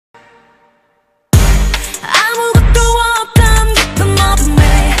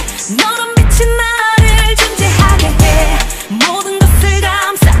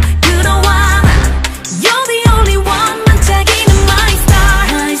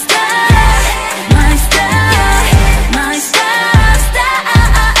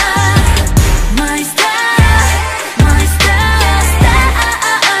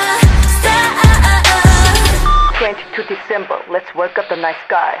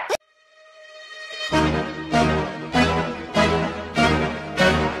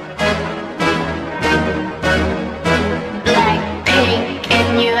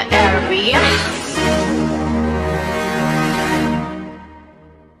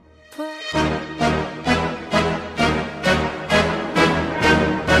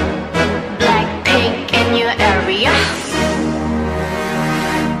BLACKPINK in your area.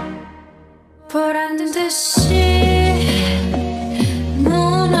 보란 듯이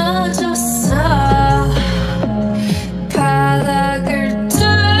무너졌어. 바닥을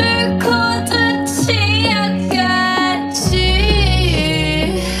뚫고 듯이야까지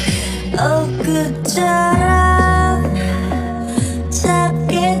엊그처럼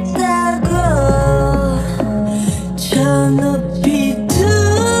잡겠다고 저 높이 두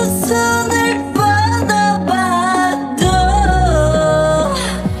손을 뻗어봐도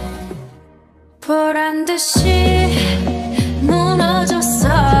보란 듯이 무너졌어.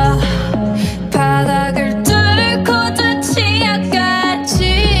 바닥을 뚫고 듯이야까지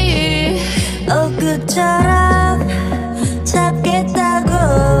엊그처럼 잡겠다고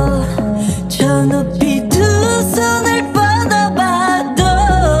저 높이 두 손을 뻗어봐도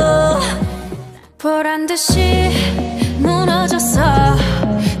보란 듯이 무너졌어.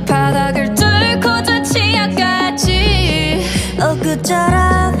 바닥을 뚫고 듯이야까지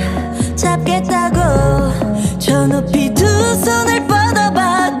엊그처럼 잡겠다고 저 높이 두 손을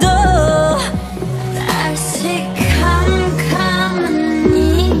뻗어봐도 다시 캄캄한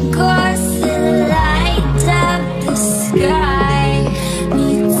이곳을 light up the sky. 네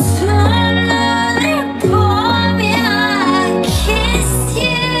두 눈을 보며 kiss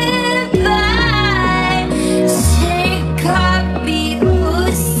you bye. 실컷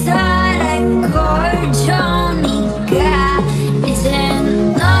비웃어라 꼴 좋으니까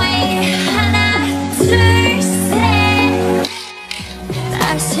이젠 너의 하나 둘 셋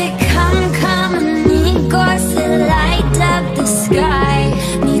다시 캄캄한 이곳을 light up the sky.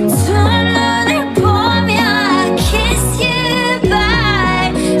 네 두 눈을 보며 kiss you bye.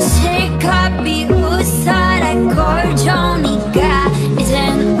 실컷 비웃어라 꼴 좋으니까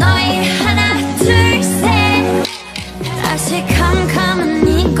이젠 너의 하나 둘 셋 다시 캄캄한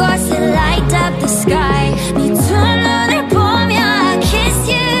이곳을 light up the sky. 네 두 눈을 보며 kiss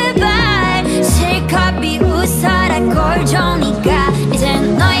you bye. 실컷 비웃어라 꼴 좋으니까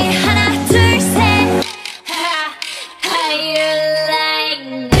이젠 너의 하나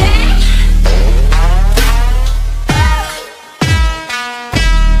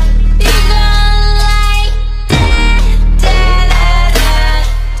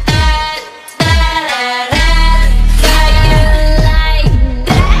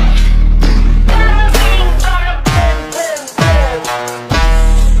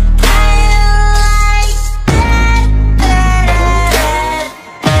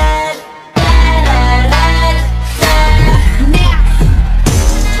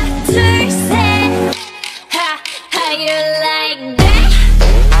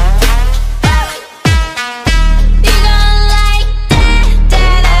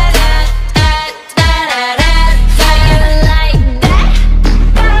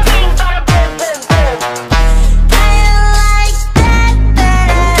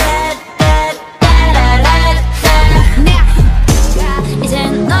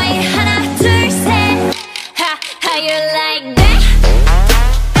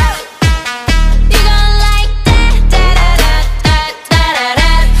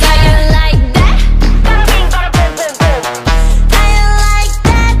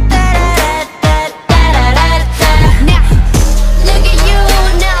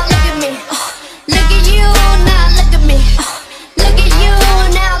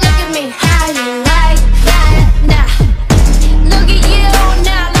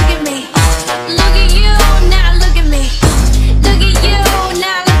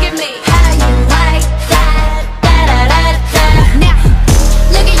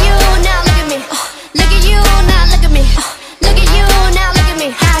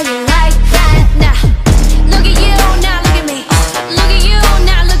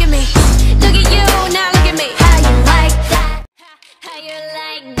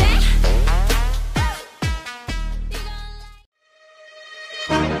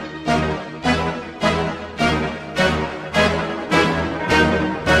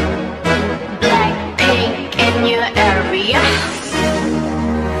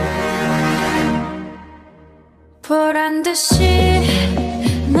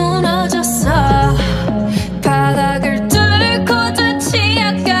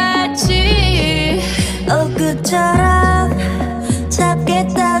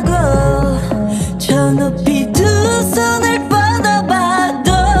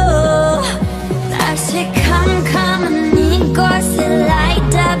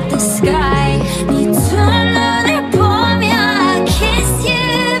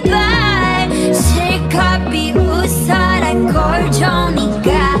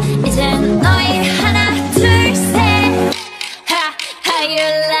너희 하나 둘 셋 How you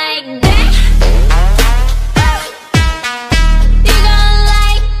like that? You gon'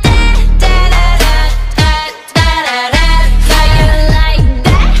 like that? Da-da-da-da-da-da-da. How you like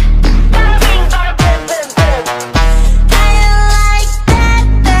that? How you like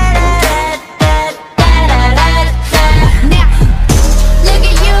that? Da-da-da-da-da-da-da-da. Now, look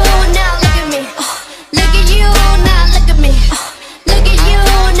at you, now look at me. Look at you, now look at me. Look at you,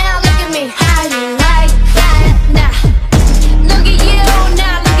 now look at me. How you like that? Now, look at you,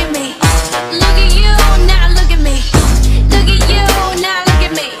 now look at me. Look at you, now look at me. Look at you, now look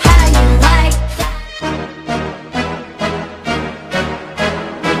at me. How you like that?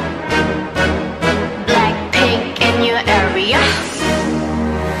 Blackpink in your area.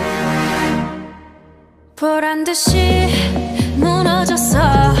 보란 듯이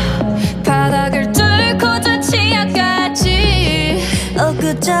무너졌어 바닥을 뚫고 저 지하까지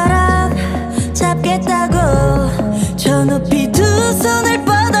엊그처럼 잡겠다고 저 높이 두 손을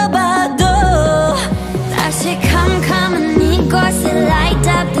뻗어봐도 다시 캄캄한 이곳에 light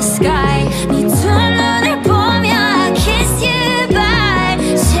up the sky 네 두 눈을 보며 I kiss you bye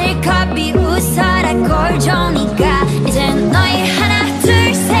실컷 비웃어라 꼴 좋으니까 이젠 너희 하나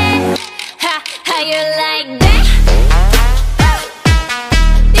둘 셋 How you like that?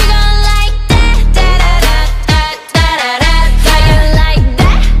 You gon' like that? Da-da-da-da-da-da-da. How you like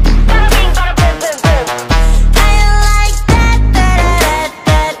that? How you like that?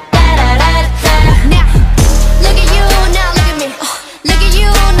 Da-da-da-da-da-da-da. Now, look at you, now look at me. Look at you,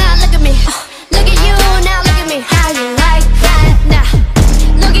 now look at me. Look at you, now look at me. How you like that? Now,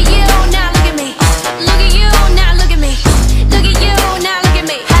 look at you, now look at me. Look at you, now look at me. Look at you, now look at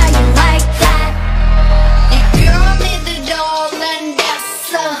me. How you like that? Your girl need a doll and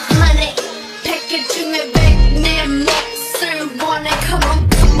that's a honey. Package 중에 백내 몫을 원해. Come on,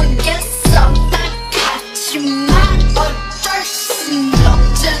 come on, get some. 난 같지만 어쩔 순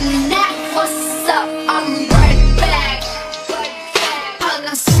없잖아. What's up? I'm right back.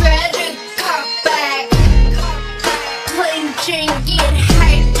 파란 sweater, cut back. Plain Jane, get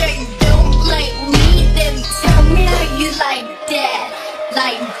hijack. Don't like me, then tell me how you like that,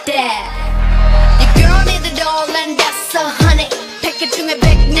 like that. Your girl need a doll and that's a honey. 패키지 중에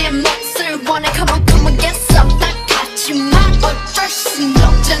백내 몫을 원해. Come on, come on, get some. 난 같지만 어쩔 순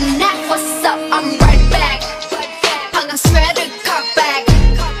없잖아. What's up? I'm right back. 방금 sweater, cut back.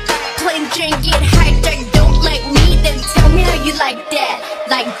 Plain Jane, get hijack. Don't like me, then tell me how you like that,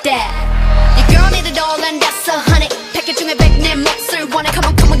 like that. Your girl need a doll and that's a honey. 패키지 중에 백내 몫을 원해. Come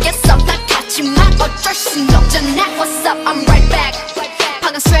on, come on, get some. 난 같지만 어쩔 순 없잖아. What's up? I'm right back.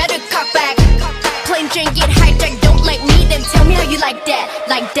 방금 sweater, cut back. Plain Jane, get hijack. Don't like me, then tell me how you like that,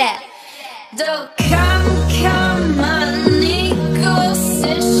 like that. 더 캄캄한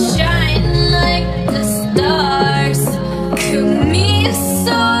이곳에 shine like the stars 그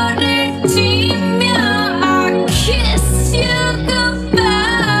미소를 띠며 I kiss you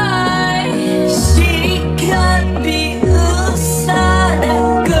goodbye 시간 비웃어라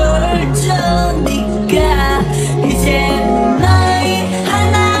꼴 좋으니까 이제 너희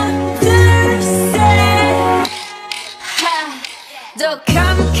하나 둘셋 더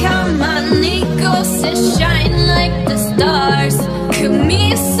캄캄한 이곳에 shine like the stars 그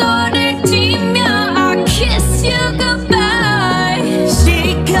미소를 띠며 I kiss you goodbye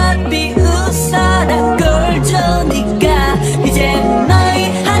시간 비웃어라 꼴 좋으니까 이제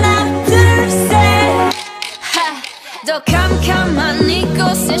너희 하나 둘셋 더 캄캄한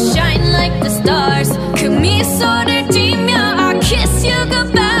이곳에 shine like the stars 그 미소를 띠며 I kiss you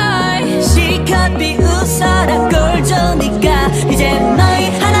goodbye 시간 비웃어라 꼴 좋으니까 이제 너희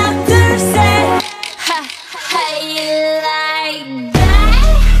하나 둘셋 How you like that?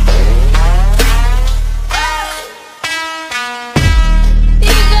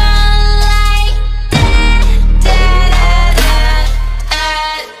 You gon' like that?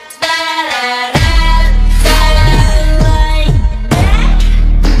 Da-da-da-da-da-da-da. Like that?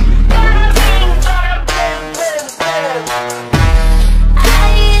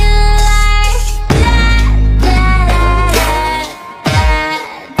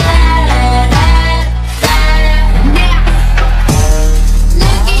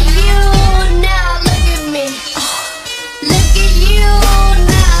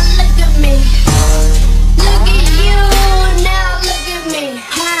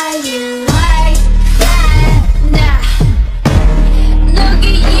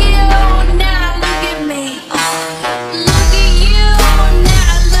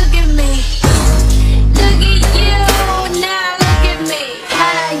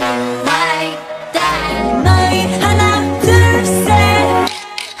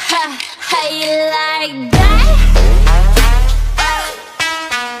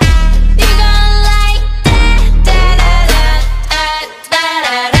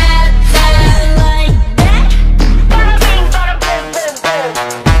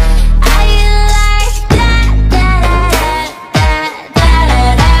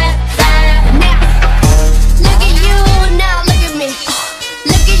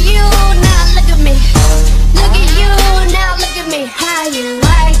 How you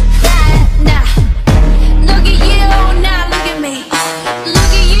like that? Nah. Look at you, now look at me.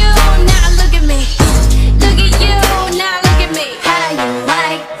 Look at you, now look at me. Look at you, now look at me. How you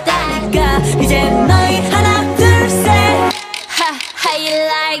like that? 내가 이제 너희 하나 둘 셋. How you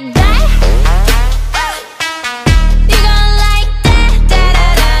like that? You gon' like that? Da da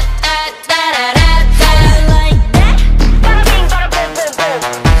da da da da da. Like that? Bada bing, bada boom, boom, boom.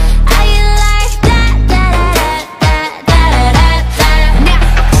 How you like that? Da da da da da da da. Now,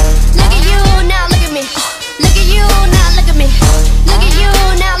 look at you, now look at me. Look at you, now look at me. Look at you,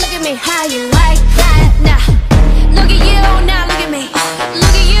 now look at me. How you like that? Now, look at you, now look at me.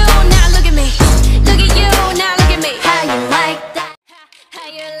 Look at you, now look at me. Look at you, now look at me. How you like that? How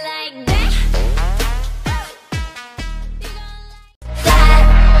you like that?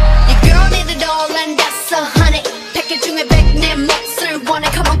 Your girl need a doll and that's a honey. 패킷 중에 100 내 몫을 원해.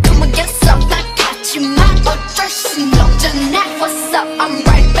 Come on, come on, get some. 나 같지만 어쩔 순 없잖아. What's up? I'm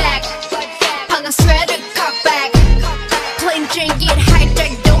right back. 방금 sweater cut back. Plain Jane get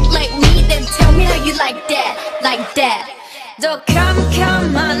hijacked. Don't like me, then tell me how you like that, like that. 더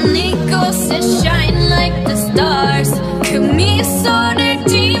캄캄한 이곳에 shine like the stars. 그 미소를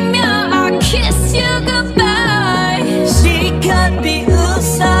띠며 I kiss you goodbye. 실컷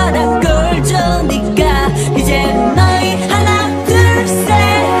비웃어라 꼴 좋으니까 이제 너희 하나 둘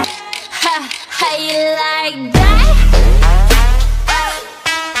셋. How you like that?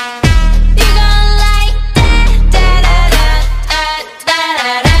 You gon' like that? Da da da da da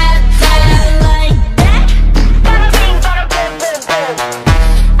da da. Like that? Bada bing, bada boom, boom, boom.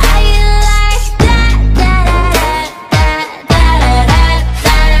 How you like that? Da da da da da da da.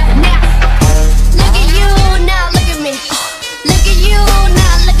 Now, look at you, now look at me. Look at you,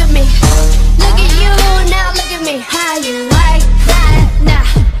 now look at me. Look at you, now look at me. How you like that? Nah.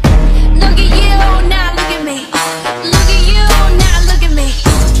 Look at you, now look at me. Look at you, now look at me.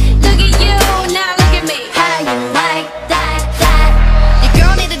 Look at you, now look at me. How you like that? That. Your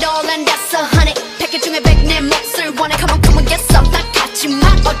girl need a doll and that's a honey. 패킷 중에 100 내 몫을 원해. Come on, come on, get some. 나 같지만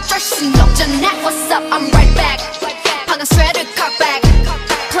어쩔 순 없잖아. What's up? I'm right back. 방금 sweater cut back.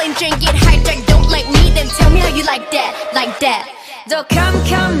 Plain Jane get hijacked. Don't like me, then tell me how you like that, like that. 더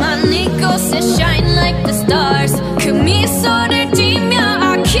캄캄한 이곳에 shine like the stars. 그 미소를 띠며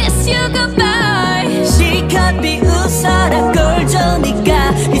I kiss you goodbye. 실컷 비웃어라 꼴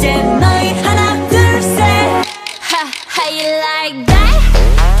좋으니까 이제 너희 하나 둘 셋. How you like that?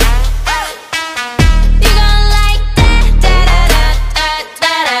 You gon' like that? Da da da da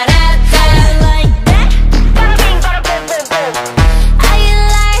da da da. Like that? Bada bing, bada boom, boom, boom. How you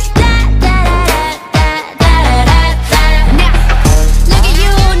like that? Da da da da da da da. Now, look at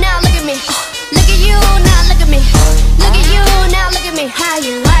you, now look at me. Look at you, now look at me. Look at you, now look at me. How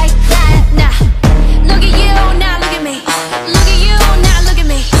you like that? Nah. Look at you, now look at me. Look at you, now look at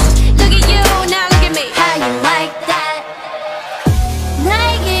me.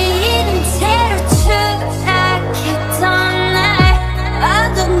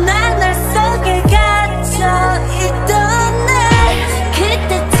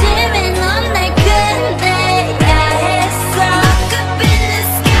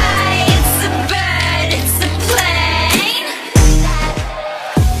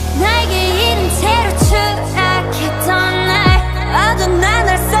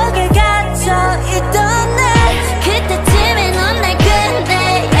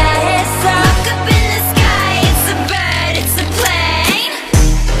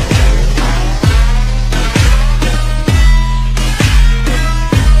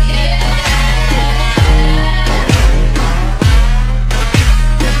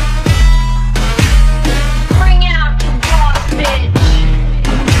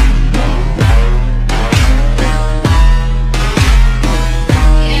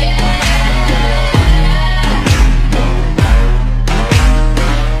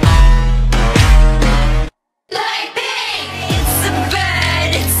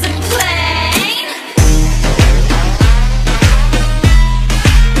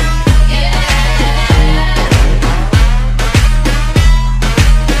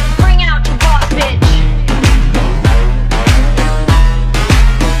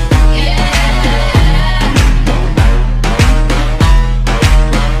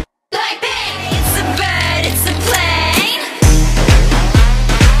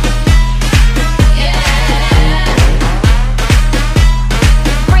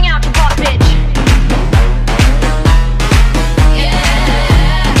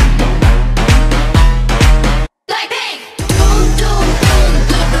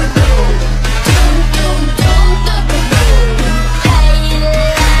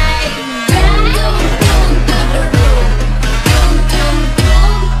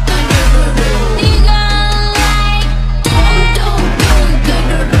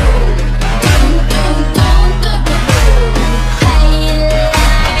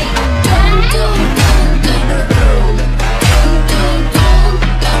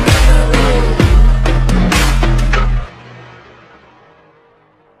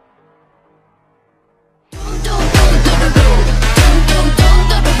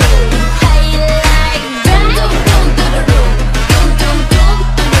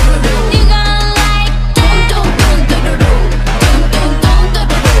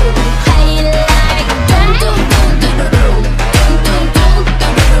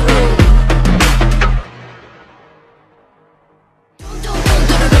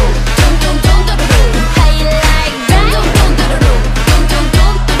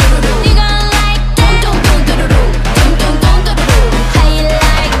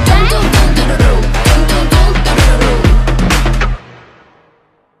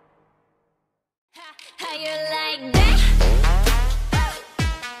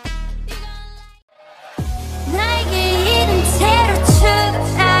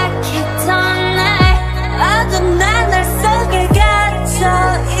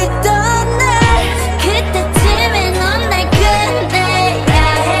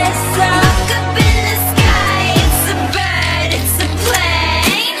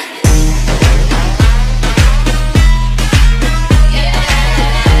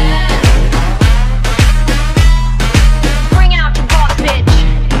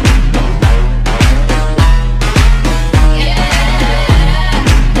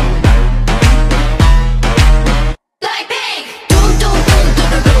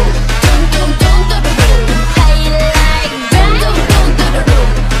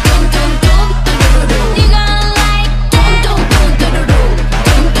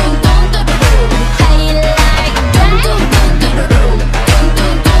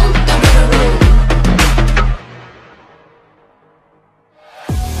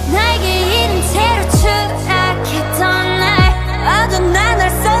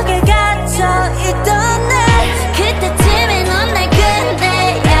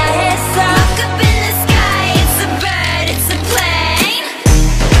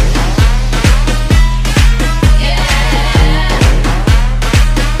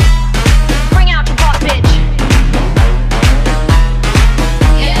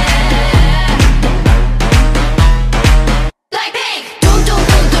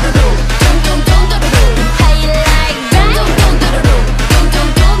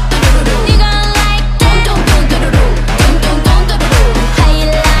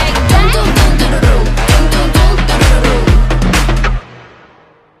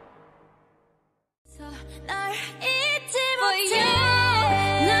 널 잊지 못해